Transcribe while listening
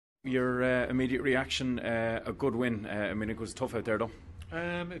Your immediate reaction, a good win. I mean, it was tough out there though.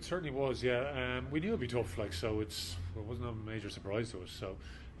 It certainly was, yeah. We knew it'd be tough, so it wasn't a major surprise to us. So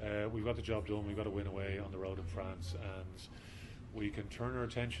we've got the job done. We've got to win away on the road in France, and we can turn our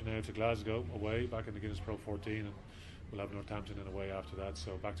attention now to Glasgow away, back in the Guinness Pro 14, and we'll have Northampton in away after that.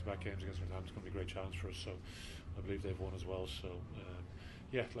 So back-to-back games against Northampton is going to be a great challenge for us. So I believe they've won as well. So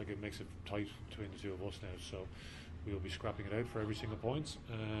yeah, it makes it tight between the two of us now. So we'll be scrapping it out for every single point.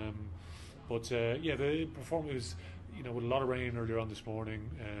 Yeah, the performance was, with a lot of rain earlier on this morning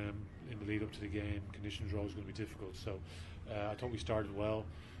in the lead up to the game. Conditions were always going to be difficult. So I thought we started well,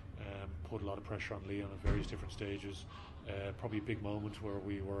 put a lot of pressure on Lyon at various different stages. Probably a big moment where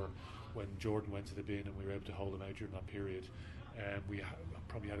we were, when Jordan went to the bin and we were able to hold him out during that period. We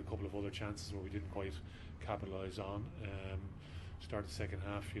probably had a couple of other chances where we didn't quite capitalise on. Start the second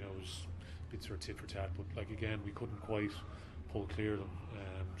half, it was a bit sort of tit for tat, but again, we couldn't quite pull clear of them.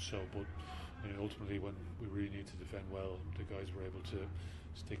 But ultimately, when we really need to defend well, the guys were able to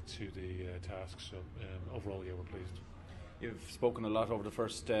stick to the task. So overall, yeah, we're pleased. You've spoken a lot over the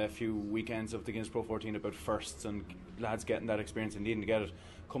first few weekends of the Guinness Pro 14 about firsts and lads getting that experience and needing to get it.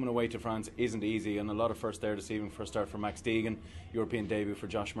 Coming away to France isn't easy, and a lot of firsts there this evening. First start for Max Deegan, European debut for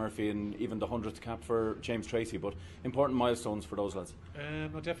Josh Murphy, and even the 100th cap for James Tracy. But important milestones for those lads.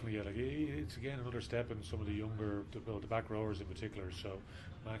 No, definitely, yeah. It's again another step in some of the younger, the back rowers in particular. So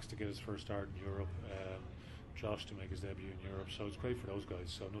Max to get his first start in Europe, Josh to make his debut in Europe. So it's great for those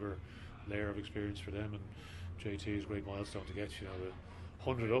guys. So another layer of experience for them, and JT is a great milestone to get, the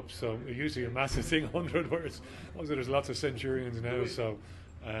 100 up. So usually a massive thing, 100, whereas obviously there's lots of centurions now. So,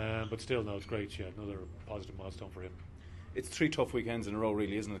 but still, no, it's great. Yeah, another positive milestone for him. It's 3 tough weekends in a row,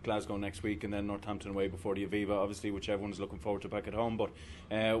 really, isn't it? Glasgow next week, and then Northampton away before the Aviva, obviously, which everyone's looking forward to back at home. But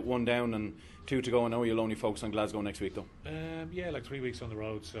 1 down and 2 to go. I know you'll only focus on Glasgow next week, though. Yeah, 3 weeks on the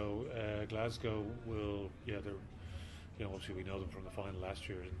road. So Glasgow will, they're, obviously we know them from the final last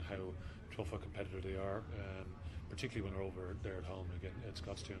year and how tough a competitor they are, particularly when they're over there at home again at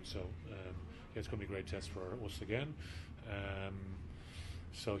Scottstown. So it's going to be a great test for us again.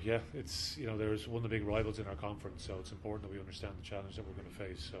 So yeah, it's there's one of the big rivals in our conference, so it's important that we understand the challenge that we're going to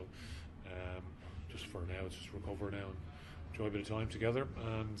face. So just for now, it's just recover now and enjoy a bit of time together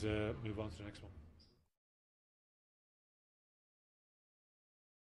and move on to the next one.